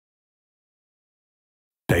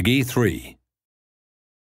PEGI 3.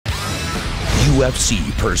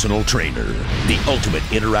 UFC Personal Trainer, the ultimate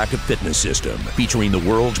interactive fitness system featuring the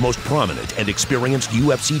world's most prominent and experienced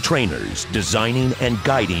UFC trainers, designing and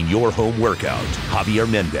guiding your home workout. Javier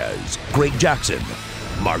Mendez, Greg Jackson,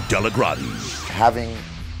 Mark Delagrati. Having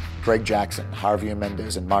Greg Jackson, Javier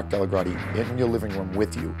Mendez, and Mark Delagrati in your living room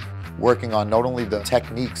with you, working on not only the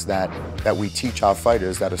techniques that we teach our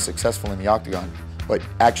fighters that are successful in the octagon, but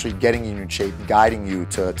actually getting you in shape, guiding you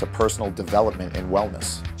to personal development and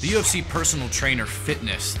wellness. The UFC Personal Trainer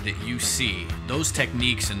fitness that you see, those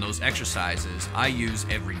techniques and those exercises, I use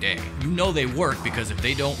every day. You know they work because if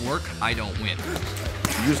they don't work, I don't win.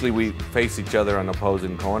 Usually we face each other on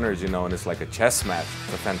opposing corners, and it's like a chess match.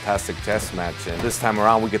 It's a fantastic chess match, and this time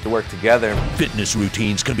around we get to work together. Fitness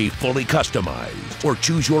routines can be fully customized, or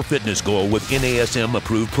choose your fitness goal with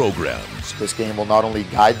NASM-approved programs. This game will not only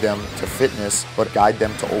guide them to fitness, but guide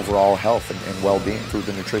them to overall health and well-being through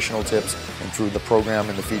the nutritional tips and through the program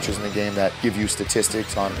and the features in the game that give you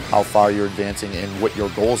statistics on how far you're advancing and what your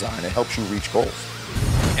goals are, and it helps you reach goals.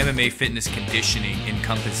 MMA fitness conditioning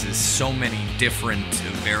encompasses so many different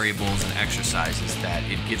variables and exercises that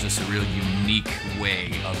it gives us a real unique way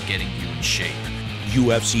of getting you in shape.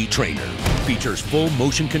 UFC Trainer features full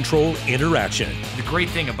motion control interaction. The great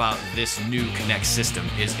thing about this new Connect system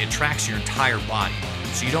is it tracks your entire body.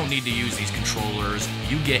 So you don't need to use these controllers.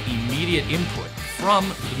 You get immediate input from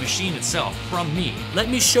the machine itself, from me. Let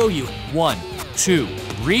me show you. 1, 2,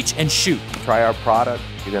 reach and shoot. Try our product.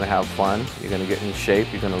 You're going to have fun. You're going to get in shape.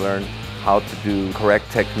 You're going to learn how to do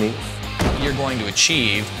correct techniques. What you're going to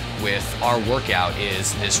achieve with our workout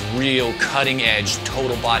is this real cutting-edge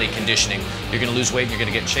total body conditioning. You're going to lose weight and you're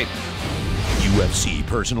going to get in shape. UFC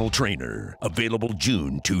Personal Trainer, available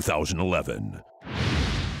June 2011.